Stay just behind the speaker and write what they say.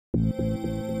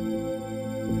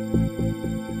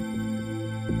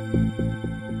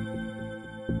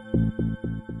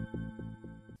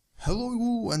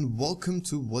and welcome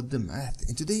to What the Math.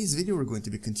 In today's video we're going to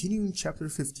be continuing chapter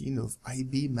 15 of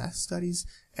IB Math Studies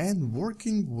and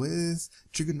working with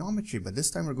trigonometry, but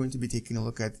this time we're going to be taking a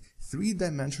look at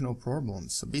three-dimensional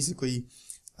problems. So basically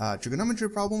trigonometry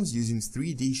problems using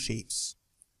 3D shapes.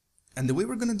 And the way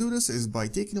we're going to do this is by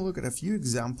taking a look at a few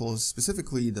examples,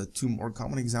 specifically the two more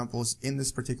common examples in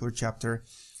this particular chapter.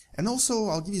 And also,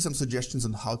 I'll give you some suggestions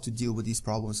on how to deal with these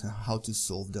problems and how to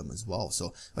solve them as well.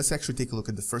 So let's actually take a look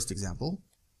at the first example.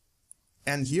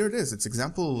 And here it is. It's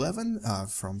example 11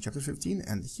 from chapter 15.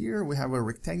 And here we have a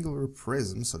rectangular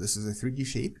prism. So this is a 3D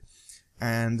shape.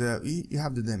 And you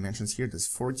have the dimensions here. There's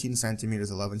 14 centimeters,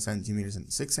 11 centimeters,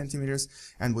 and 6 centimeters.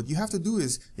 And what you have to do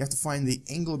is you have to find the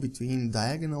angle between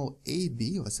diagonal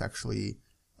AB. Let's actually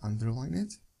underline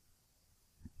it.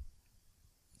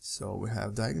 So we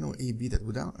have diagonal AB that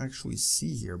we don't actually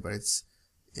see here, but it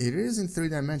is in 3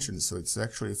 dimensions. So it's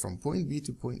actually from point B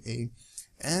to point A,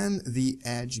 and the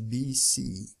edge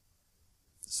BC.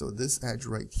 So this edge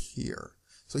right here.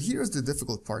 So here's the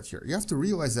difficult part here. You have to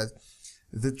realize that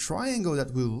the triangle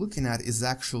that we're looking at is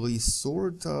actually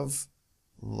sort of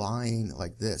lying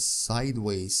like this,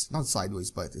 sideways, not sideways,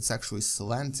 but it's actually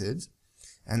slanted,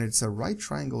 and it's a right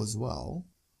triangle as well.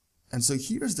 And so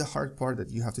here's the hard part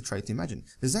that you have to try to imagine.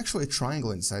 There's actually a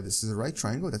triangle inside. This is a right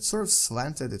triangle that's sort of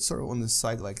slanted. It's sort of on the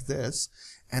side like this,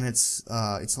 and it's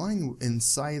lying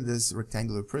inside this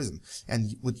rectangular prism.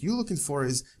 And what you're looking for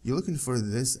is you're looking for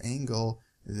this angle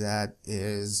that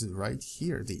is right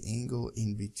here, the angle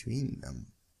in between them.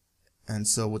 And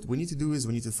so what we need to do is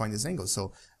we need to find this angle.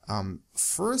 So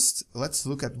first, let's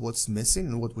look at what's missing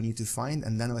and what we need to find,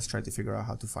 and then let's try to figure out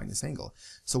how to find this angle.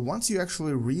 So once you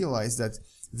actually realize that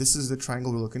this is the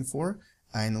triangle we're looking for,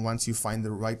 and once you find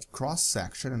the right cross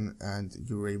section and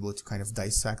you're able to kind of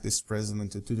dissect this prism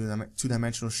into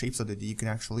two-dimensional shapes so that you can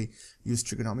actually use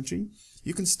trigonometry,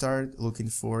 you can start looking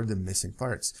for the missing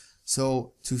parts.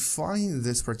 So to find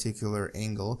this particular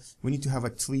angle, we need to have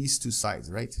at least two sides,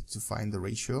 right? To find the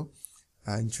ratio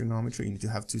in trigonometry, you need to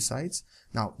have two sides.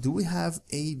 Now, do we have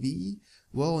AB?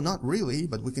 Well, not really,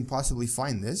 but we can possibly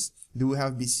find this. Do we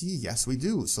have BC? Yes, we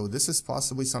do. So this is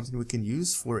possibly something we can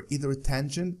use for either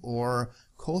tangent or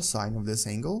cosine of this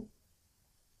angle.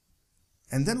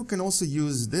 And then we can also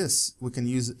use this. We can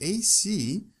use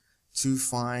AC to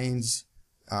find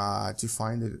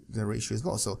the ratio as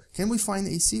well. So can we find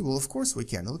AC? Well, of course we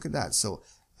can. Look at that. So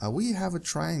we have a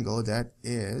triangle that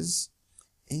is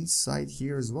inside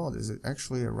here as well. There's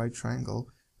actually a right triangle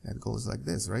that goes like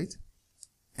this, right?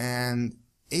 And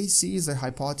AC is the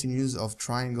hypotenuse of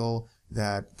triangle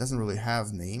that doesn't really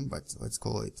have name, but let's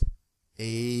call it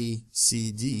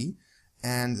ACD.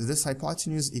 And this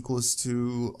hypotenuse equals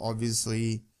to,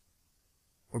 obviously,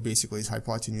 or basically its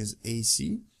hypotenuse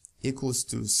AC equals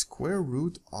to square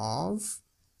root of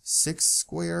 6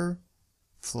 square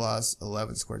plus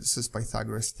 11 square. This is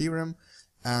Pythagoras Theorem.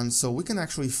 And so we can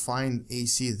actually find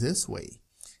AC this way.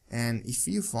 And if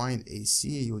you find AC,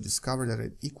 you'll discover that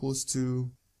it equals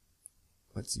to,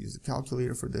 let's use the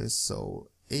calculator for this.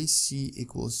 So AC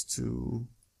equals to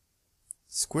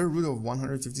square root of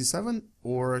 157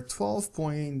 or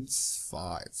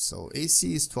 12.5. So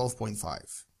AC is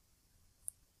 12.5.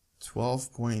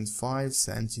 12.5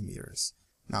 centimeters.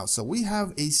 Now, so we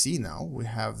have AC now. We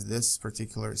have this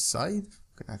particular side.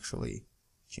 We can actually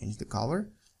change the color.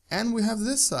 And we have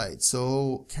this side.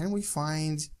 So can we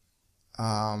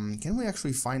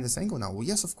actually find this angle now? Well,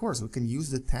 yes, of course. We can use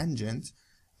the tangent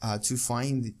to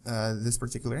find this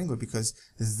particular angle, because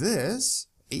this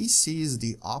AC is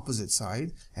the opposite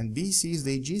side and BC is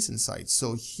the adjacent side.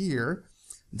 So here,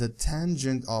 the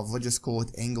tangent of, let's just call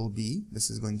it angle B. This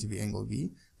is going to be angle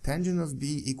B. Tangent of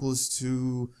B equals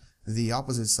to the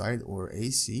opposite side, or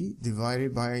AC,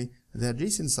 divided by the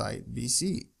adjacent side,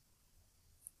 BC.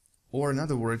 Or in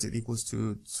other words, it equals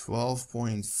to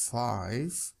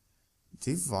 12.5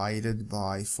 divided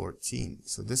by 14.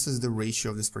 So this is the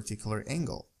ratio of this particular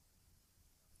angle.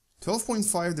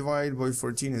 12.5 divided by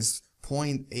 14 is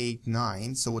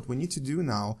 0.89. So what we need to do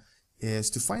now is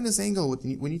to find this angle, what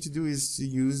we need to do is to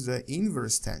use the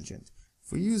inverse tangent.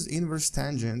 If we use inverse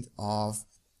tangent of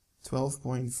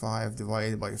 12.5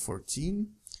 divided by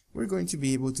 14, we're going to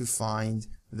be able to find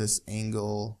this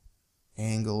angle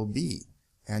B.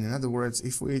 And in other words,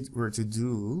 if we were to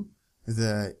do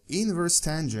the inverse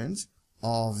tangent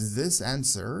of this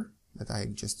answer that I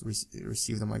just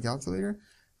received on my calculator,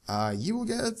 you will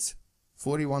get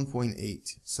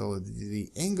 41.8. So the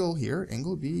angle here,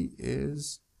 angle B,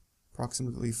 is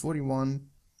approximately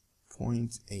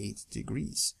 41.8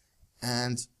 degrees.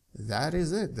 And that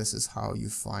is it. This is how you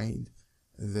find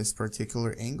this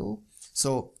particular angle.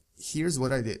 So here's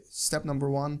what I did. Step number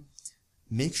 1,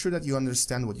 make sure that you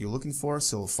understand what you're looking for,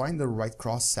 so find the right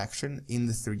cross section in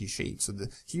the 3D shape. So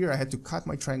here I had to cut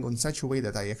my triangle in such a way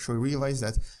that I actually realized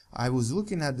that I was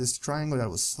looking at this triangle that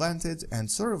was slanted and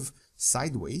sort of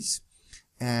sideways,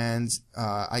 and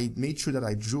I made sure that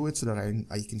I drew it so that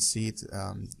I can see it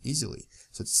easily.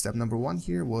 So step number 1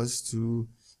 here was to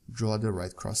draw the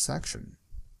right cross section.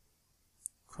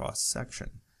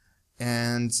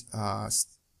 And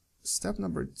step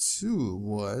number 2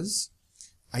 was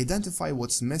identify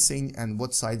what's missing and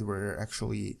what sides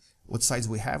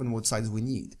we have and what sides we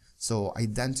need. So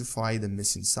identify the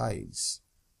missing sides.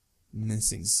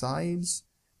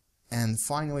 And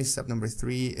finally, step number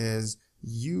 3 is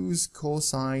use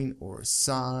cosine or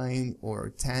sine or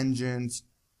tangent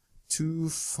to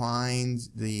find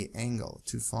the angle,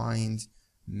 to find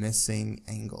the missing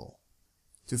angle.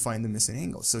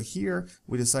 So here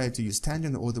we decided to use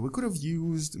tangent, although we could have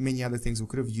used many other things. We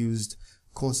could have used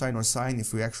cosine or sine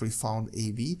if we actually found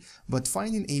AB, but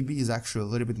finding AB is actually a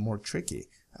little bit more tricky.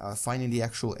 Finding the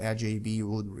actual edge AB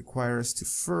would require us to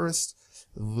first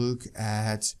look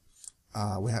at,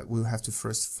 we'll have to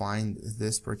first find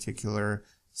this particular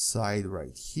side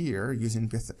right here using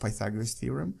Pythagoras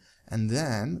Theorem, and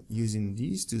then using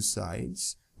these two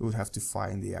sides we would have to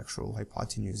find the actual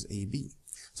hypotenuse AB.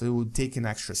 So it would take an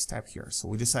extra step here. So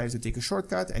we decided to take a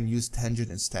shortcut and use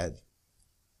tangent instead.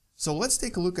 So let's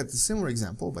take a look at the similar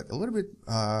example, but a little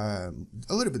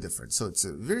bit different. So it's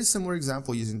a very similar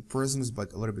example using prisms,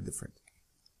 but a little bit different.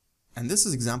 And this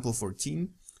is example 14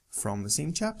 from the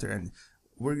same chapter, and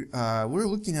we're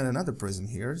looking at another prism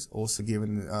here, also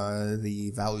given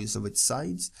the values of its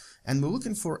sides, and we're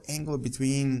looking for angle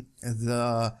between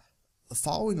the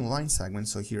following line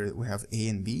segments. So here we have A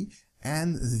and B,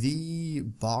 and the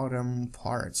bottom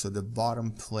part, so the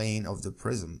bottom plane of the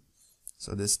prism.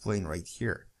 So this plane right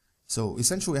here. So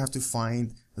essentially we have to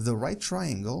find the right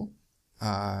triangle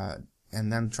and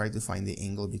then try to find the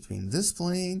angle between this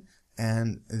plane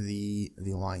and the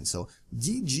line. So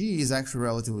DG is actually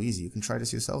relatively easy. You can try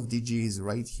this yourself. DG is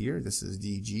right here. This is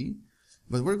DG.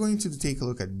 But we're going to take a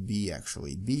look at B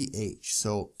actually, BH.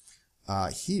 So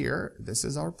here, this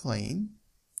is our plane.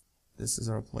 This is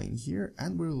our plane here,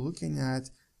 and we're looking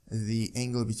at the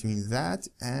angle between that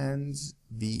and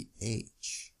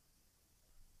BH.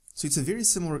 So it's a very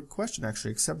similar question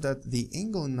actually, except that the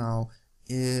angle now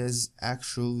is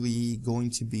actually going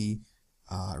to be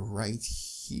right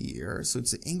here. So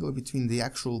it's the angle between the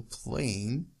actual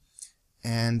plane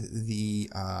and the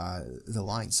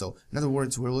line. So in other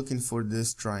words, we're looking for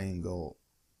this triangle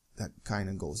that kind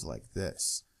of goes like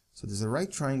this. So there's a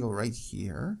right triangle right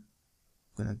here.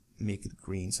 I'm gonna make it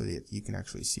green so that you can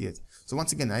actually see it. So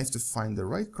once again, I have to find the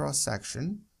right cross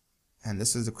section, and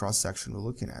this is the cross section we're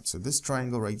looking at. So this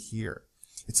triangle right here,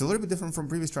 it's a little bit different from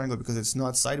previous triangle because it's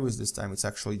not sideways this time, it's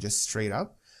actually just straight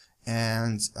up.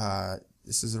 And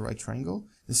this is the right triangle.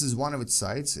 This is one of its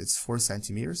sides, it's 4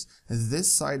 centimeters.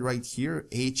 This side right here,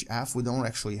 HF, we don't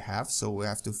actually have, so we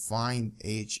have to find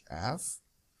HF.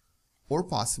 Or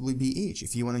possibly BH.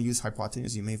 If you want to use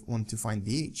hypotenuse, you may want to find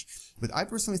BH. But I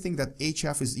personally think that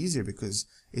HF is easier because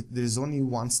there's only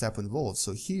one step involved.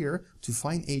 So here, to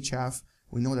find HF,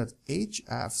 we know that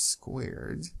HF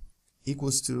squared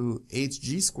equals to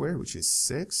HG squared, which is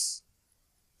 6,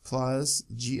 plus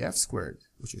GF squared,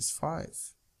 which is 5.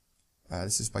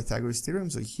 This is Pythagoras Theorem.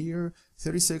 So here,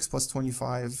 36 plus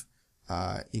 25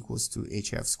 equals to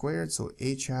HF squared. So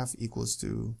HF equals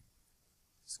to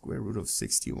square root of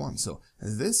 61. So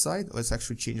this side, let's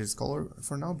actually change its color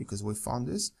for now because we found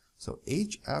this. So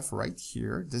HF right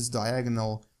here, this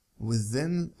diagonal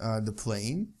within the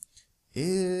plane,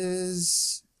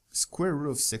 is square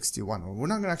root of 61. We're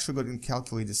not actually going to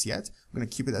calculate this yet. We're going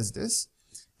to keep it as this.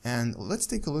 And let's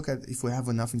take a look at if we have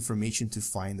enough information to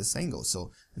find this angle.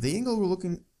 So the angle we're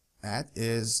looking at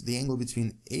is the angle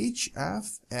between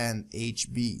HF and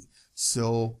HB.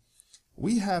 So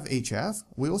we have HF,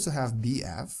 we also have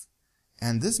BF,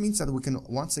 and this means that we can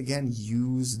once again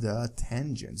use the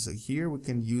tangent. So here we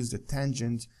can use the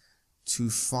tangent to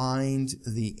find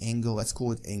the angle, let's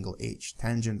call it angle H,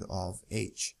 tangent of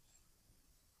H.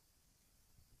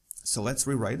 So let's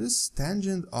rewrite this.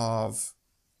 Tangent of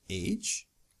H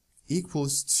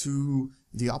equals to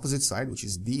the opposite side, which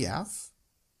is BF,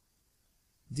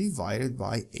 divided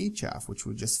by HF, which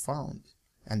we just found.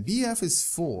 And BF is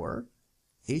 4.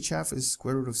 HF is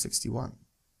square root of 61.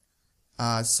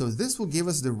 So this will give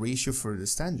us the ratio for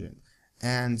this tangent.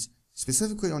 And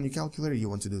specifically on your calculator, you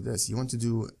want to do this. You want to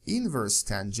do inverse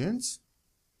tangent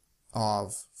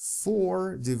of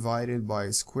 4 divided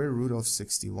by square root of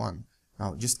 61.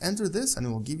 Now just enter this and it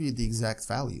will give you the exact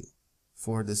value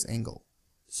for this angle.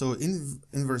 So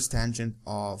inverse tangent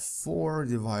of 4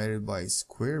 divided by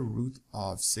square root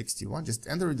of 61. Just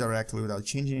enter it directly without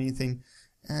changing anything,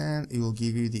 and it will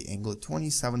give you the angle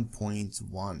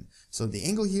 27.1. So the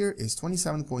angle here is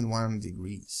 27.1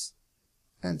 degrees.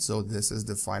 And so this is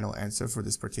the final answer for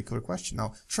this particular question.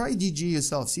 Now try DG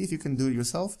yourself, see if you can do it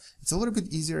yourself. It's a little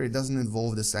bit easier, it doesn't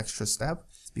involve this extra step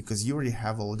because you already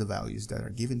have all the values that are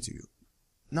given to you.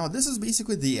 Now this is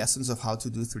basically the essence of how to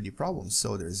do 3D problems.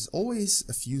 So there's always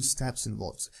a few steps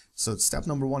involved. So step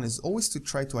number 1 is always to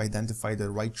try to identify the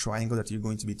right triangle that you're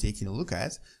going to be taking a look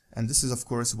at. And this is of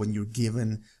course when you're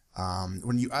given,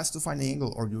 when you're asked to find the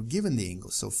angle or you're given the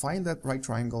angle. So find that right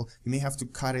triangle. You may have to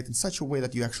cut it in such a way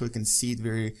that you actually can see it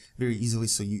very, very easily.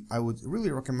 So I would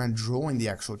really recommend drawing the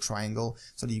actual triangle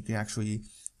so that you can actually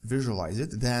visualize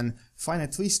it. Then find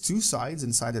at least 2 sides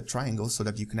inside the triangle so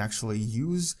that you can actually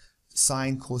use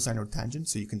sine, cosine, or tangent.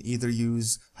 So you can either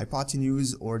use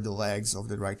hypotenuse or the legs of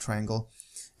the right triangle,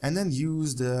 and then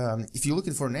use the, if you're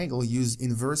looking for an angle, use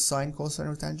inverse sine, cosine,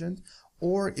 or tangent.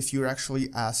 Or if you're actually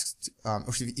asked,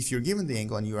 or if you're given the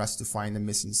angle and you're asked to find the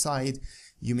missing side,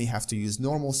 you may have to use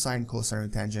normal sine, cosine, or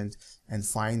tangent and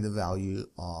find the value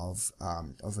of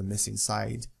a missing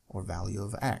side or value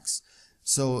of x.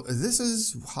 So this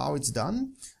is how it's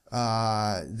done.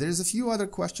 There's a few other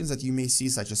questions that you may see,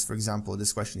 such as, for example,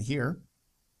 this question here.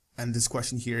 And this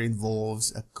question here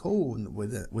involves a cone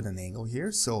with an angle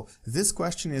here. So this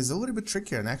question is a little bit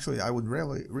trickier, and actually I would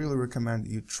really recommend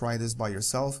you try this by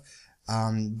yourself.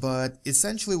 But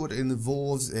essentially what it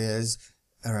involves is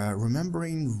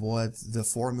remembering what the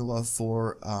formula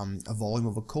for a volume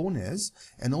of a cone is,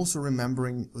 and also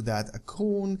remembering that a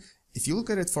cone, if you look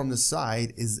at it from the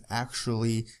side, is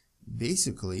actually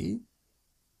basically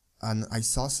an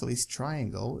isosceles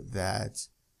triangle that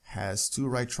has 2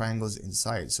 right triangles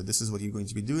inside. So this is what you're going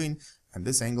to be doing, and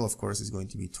this angle of course is going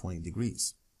to be 20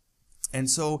 degrees. And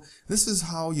so this is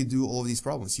how you do all of these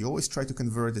problems. You always try to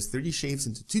convert the 3D shapes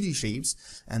into 2D shapes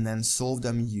and then solve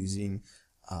them using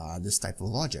this type of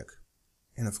logic.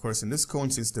 And of course in this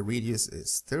cone, since the radius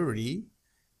is 30,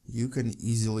 you can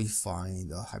easily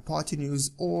find the hypotenuse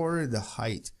or the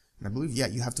height. And I believe, yeah,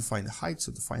 you have to find the height.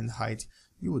 So to find the height,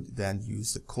 you would then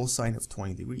use the cosine of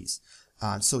 20 degrees.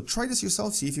 So try this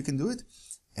yourself, see if you can do it.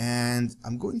 And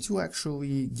I'm going to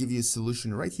actually give you a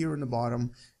solution right here on the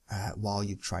bottom while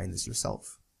you're trying this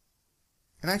yourself.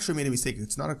 And I actually made a mistake.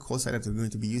 It's not a cosine that we're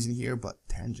going to be using here, but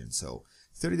tangent. So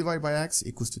 30 divided by x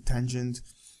equals to tangent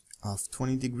of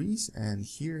 20 degrees. And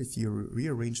here, if you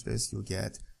rearrange this, you'll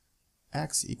get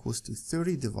x equals to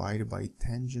 30 divided by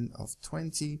tangent of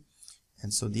 20.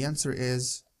 And so the answer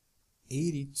is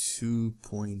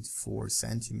 82.4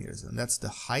 centimeters, and that's the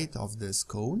height of this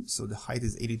cone. So the height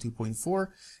is 82.4.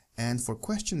 And for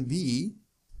question B,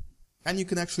 and you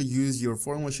can actually use your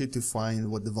formula sheet to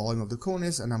find what the volume of the cone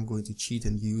is, and I'm going to cheat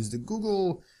and use the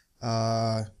Google's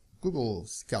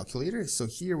calculator. So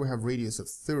here we have radius of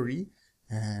 30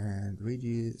 and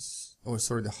radius, or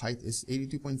sorry, the height is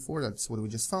 82.4. That's what we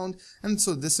just found. And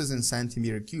so this is in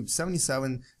centimeter cubed,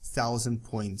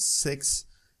 77,000.6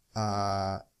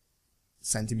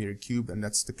 centimeter cube, and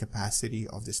that's the capacity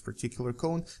of this particular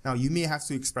cone. Now you may have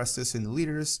to express this in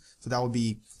liters, so that would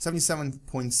be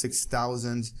 77.6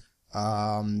 thousand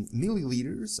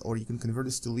milliliters, or you can convert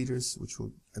this to liters, which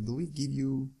will, I believe, give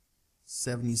you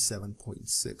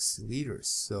 77.6 liters.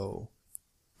 So,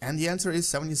 and the answer is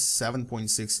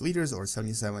 77.6 liters, or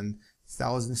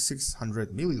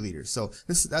 77,600 milliliters. So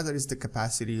that is the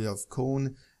capacity of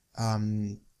cone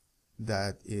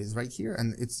that is right here,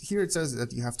 and here it says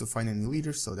that you have to find it in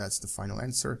liters, so that's the final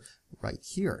answer right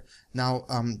here. Now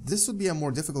this would be a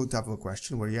more difficult type of a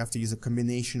question where you have to use a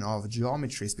combination of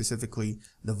geometry, specifically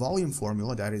the volume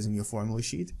formula that is in your formula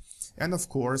sheet, and of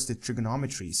course the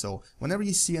trigonometry. So whenever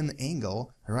you see an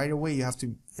angle, right away you have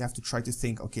to try to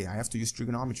think, okay, I have to use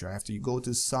trigonometry. I have to go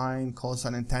to sine,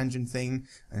 cosine, and tangent thing,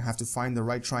 and I have to find the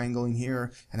right triangle in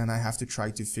here, and then I have to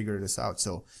try to figure this out.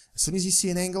 So as soon as you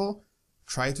see an angle,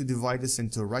 try to divide this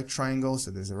into a right triangle. So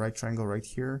there's a right triangle right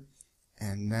here,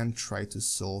 and then try to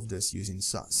solve this using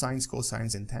sines,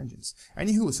 cosines, and tangents.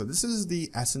 Anywho, so this is the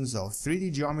essence of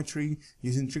 3D geometry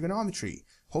using trigonometry.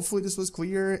 Hopefully this was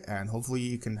clear, and hopefully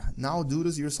you can now do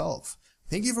this yourself.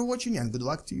 Thank you for watching, and good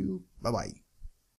luck to you. Bye bye.